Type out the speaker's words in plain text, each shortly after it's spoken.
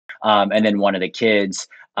And then one of the kids,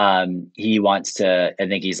 he wants to, I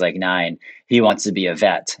think he's like 9, he wants to be a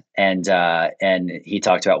vet. And he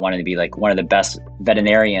talked about wanting to be like one of the best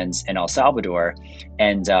veterinarians in El Salvador.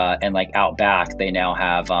 And like out back, they now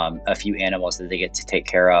have a few animals that they get to take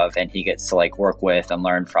care of, and he gets to like work with and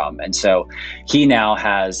learn from. And so he now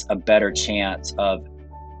has a better chance of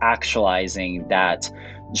actualizing that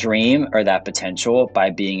dream or that potential by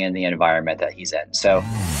being in the environment that he's in. So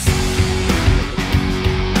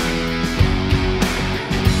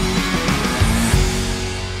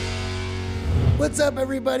what's up,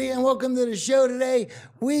 everybody, and welcome to the show today.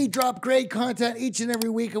 We drop great content each and every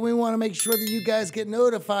week, and we want to make sure that you guys get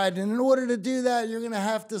notified. And in order to do that, you're going to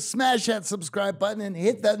have to smash that subscribe button and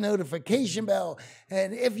hit that notification bell.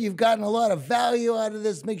 And if you've gotten a lot of value out of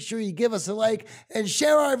this, make sure you give us a like and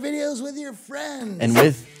share our videos with your friends. And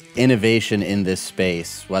with innovation in this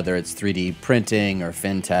space, whether it's 3D printing or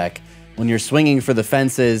fintech, when you're swinging for the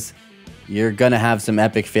fences, you're going to have some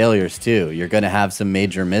epic failures too. You're going to have some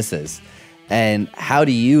major misses. And how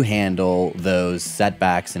do you handle those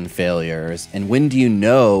setbacks and failures? And when do you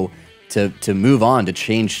know to move on, to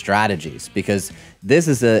change strategies? Because this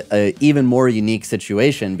is a even more unique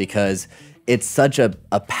situation because it's such a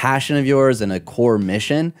passion of yours and a core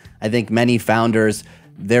mission. I think many founders,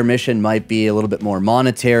 their mission might be a little bit more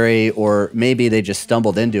monetary, or maybe they just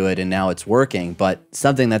stumbled into it and now it's working. But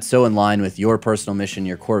something that's so in line with your personal mission,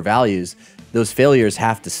 your core values, those failures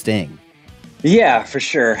have to sting. yeah, for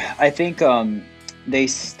sure. I think they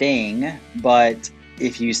sting, but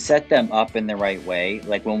if you set them up in the right way,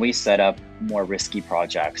 like when we set up more risky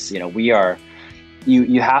projects,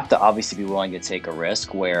 you have to obviously be willing to take a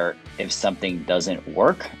risk where if something doesn't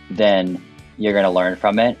work, then you're going to learn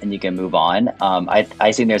from it and you can move on.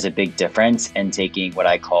 I think there's a big difference in taking what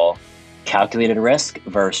I call calculated risk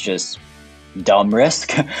versus just dumb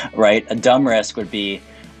risk, right? A dumb risk would be,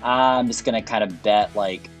 I'm just going to kind of bet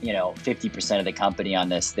 50% of the company on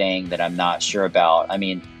this thing that I'm not sure about. I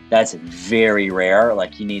mean, that's very rare.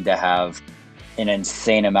 Like you need to have an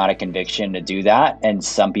insane amount of conviction to do that. And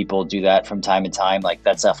some people do that from time to time. Like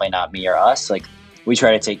that's definitely not me or us. Like we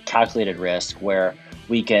try to take calculated risk where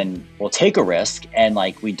we'll take a risk and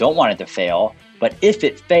like, we don't want it to fail, but if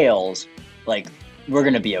it fails, like we're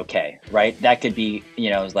going to be okay. Right. That could be,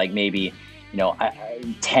 like maybe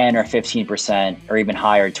 10 or 15% or even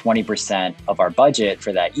higher, 20% of our budget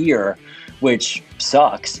for that year, which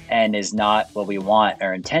sucks and is not what we want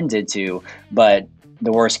or intended to. But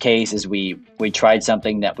the worst case is we tried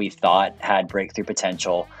something that we thought had breakthrough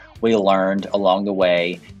potential. We learned along the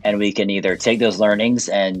way, and we can either take those learnings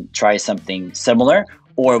and try something similar,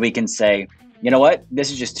 or we can say, you know what,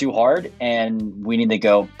 this is just too hard and we need to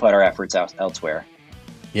go put our efforts out elsewhere.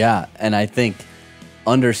 Yeah, and I think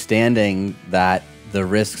understanding that the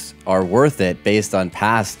risks are worth it based on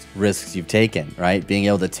past risks you've taken, right? Being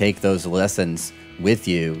able to take those lessons with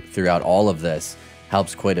you throughout all of this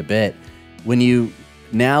helps quite a bit. When you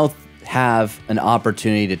now have an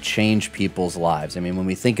opportunity to change people's lives, I mean, when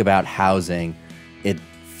we think about housing, it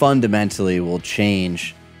fundamentally will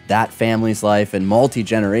change that family's life and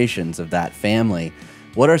multi-generations of that family.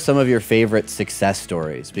 What are some of your favorite success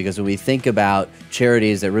stories? Because when we think about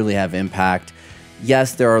charities that really have impact,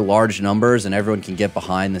 yes, there are large numbers and everyone can get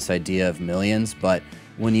behind this idea of millions, but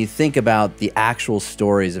when you think about the actual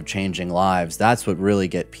stories of changing lives, that's what really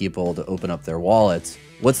get people to open up their wallets.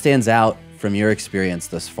 What stands out from your experience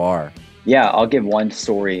thus far? Yeah, I'll give one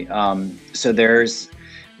story. So there's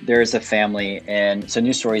a family, and so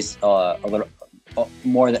news story's a little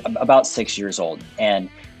more than about 6 years old, and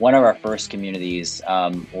one of our first communities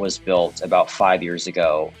was built about 5 years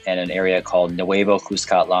ago in an area called Nuevo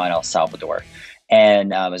Cuscatlan in El Salvador.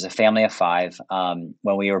 And it was a family of 5.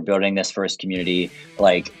 When we were building this first community,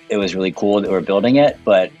 like it was really cool that we were building it,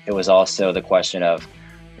 but it was also the question of,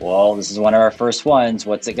 well, this is one of our first ones.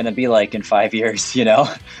 What's it going to be like in 5 years,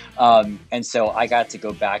 And so I got to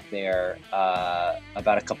go back there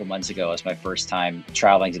about a couple months ago. It was my first time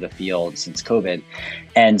traveling to the field since COVID.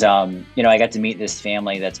 And, I got to meet this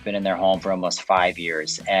family that's been in their home for almost 5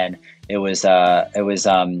 years. And it was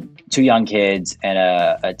 2 young kids and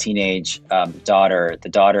a teenage daughter. The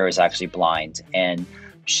daughter is actually blind, and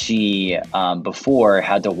she before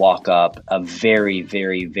had to walk up a very,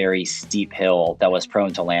 very, very steep hill that was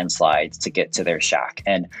prone to landslides to get to their shack.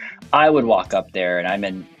 And I would walk up there, and I'm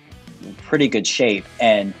in pretty good shape,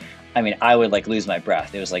 and I mean, I would like lose my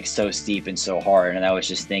breath. It was like so steep and so hard, and I was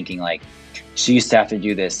just thinking like, she used to have to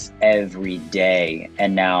do this every day,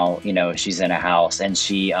 and now she's in a house, and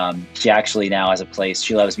she actually now has a place.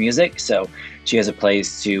 She loves music, so She has a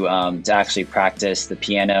place to actually practice the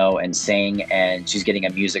piano and sing, and she's getting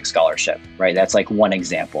a music scholarship, right? That's like one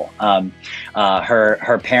example.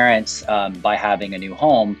 Her parents, by having a new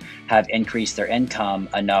home, have increased their income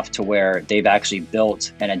enough to where they've actually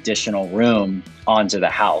built an additional room onto the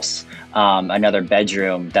house, another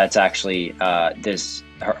bedroom that's actually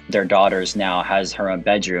their daughter's now has her own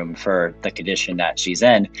bedroom for the condition that she's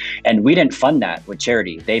in. And we didn't fund that with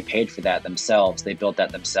charity. They paid for that themselves. They built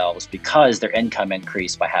that themselves because their income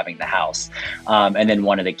increased by having the house. And then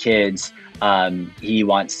one of the kids, he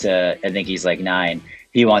wants to, I think he's like 9,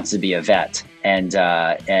 he wants to be a vet. And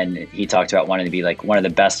he talked about wanting to be like one of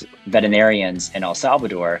the best veterinarians in El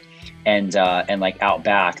Salvador. And like out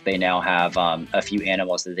back, they now have a few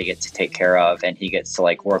animals that they get to take care of, and he gets to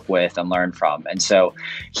like work with and learn from. And so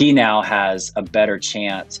he now has a better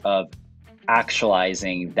chance of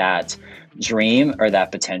actualizing that dream or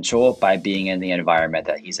that potential by being in the environment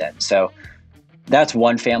that he's in. So that's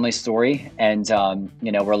one family story. And,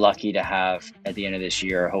 we're lucky to have at the end of this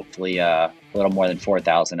year, hopefully a little more than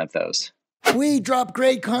 4,000 of those. We drop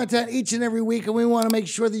great content each and every week, and we want to make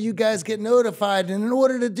sure that you guys get notified. And in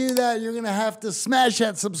order to do that, you're going to have to smash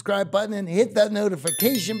that subscribe button and hit that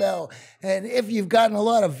notification bell. And if you've gotten a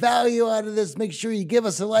lot of value out of this, make sure you give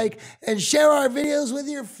us a like and share our videos with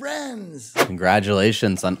your friends.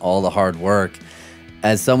 Congratulations on all the hard work.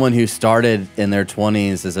 As someone who started in their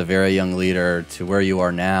 20s as a very young leader to where you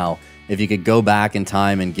are now, if you could go back in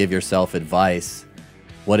time and give yourself advice,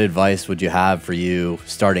 what advice would you have for you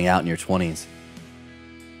starting out in your 20s?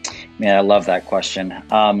 Man, I love that question.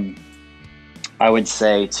 I would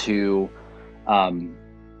say to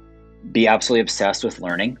be absolutely obsessed with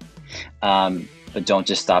learning, but don't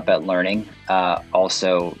just stop at learning.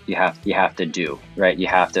 Also, you have to do, right? You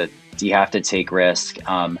have to take risk.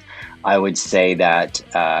 I would say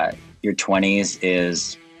that your 20s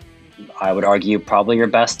is, I would argue, probably your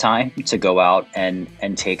best time to go out and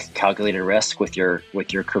take calculated risk with your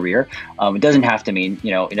career. It doesn't have to mean,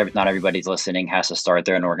 not everybody's listening has to start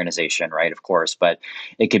their own organization, right? Of course, but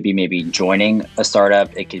it could be maybe joining a startup.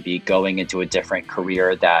 It could be going into a different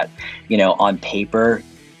career that, on paper,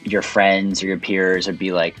 your friends or your peers would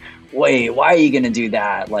be like, wait, why are you going to do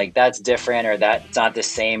that? Like, that's different, or that's not the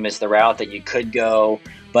same as the route that you could go.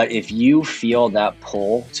 But if you feel that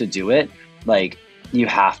pull to do it, like, you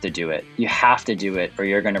have to do it. You have to do it, or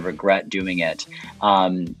you're going to regret doing it.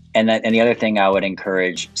 And the other thing I would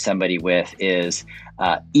encourage somebody with is,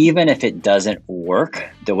 even if it doesn't work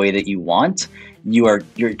the way that you want, you're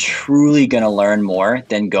truly going to learn more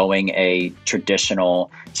than going a traditional,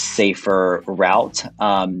 safer route.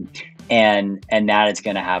 And that is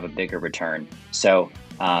going to have a bigger return. So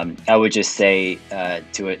I would just say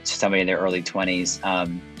to somebody in their early 20s,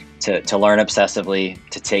 to learn obsessively,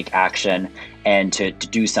 to take action, and to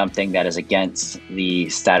do something that is against the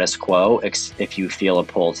status quo if you feel a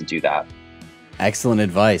pull to do that. Excellent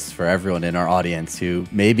advice for everyone in our audience who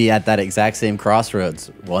may be at that exact same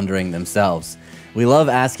crossroads, wondering themselves. We love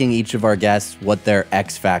asking each of our guests what their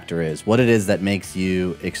X factor is, what it is that makes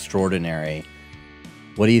you extraordinary.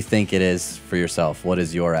 What do you think it is for yourself? What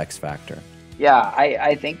is your X factor? Yeah,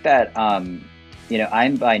 I think that, I'm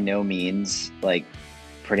by no means like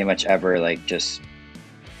pretty much ever like just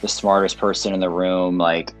the smartest person in the room.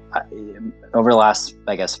 Like over the last,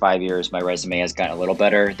 I guess, 5 years, my resume has gotten a little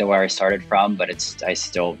better than where I started from, but I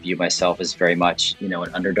still view myself as very much, an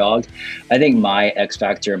underdog. I think my X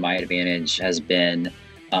factor, my advantage has been,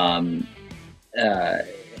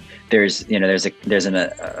 there's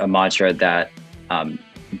a mantra that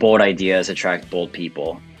bold ideas attract bold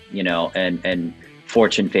people, and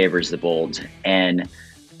fortune favors the bold. And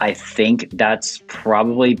I think that's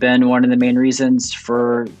probably been one of the main reasons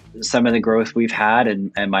for some of the growth we've had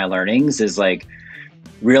and my learnings is like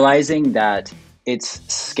realizing that it's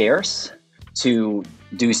scarce to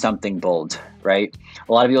do something bold, right?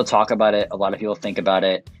 A lot of people talk about it. A lot of people think about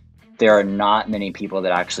it. There are not many people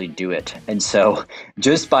that actually do it. And so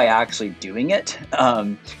just by actually doing it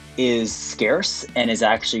is scarce and is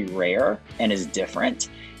actually rare and is different.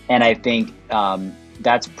 And I think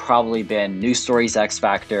that's probably been News Story's X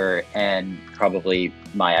Factor and probably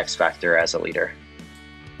my X Factor as a leader.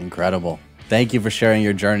 Incredible. Thank you for sharing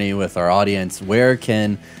your journey with our audience. Where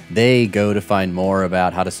can they go to find more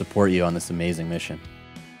about how to support you on this amazing mission?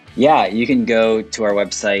 Yeah, you can go to our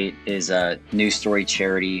website is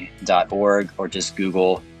newstorycharity.org, or just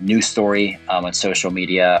Google News Story on social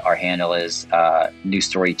media. Our handle is News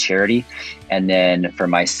Story Charity. And then for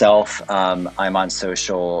myself, I'm on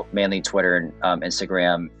social, mainly Twitter and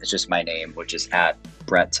Instagram. It's just my name, which is at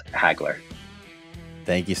Brett Hagler.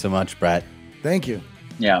 Thank you so much, Brett. Thank you.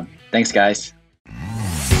 Yeah. Thanks, guys.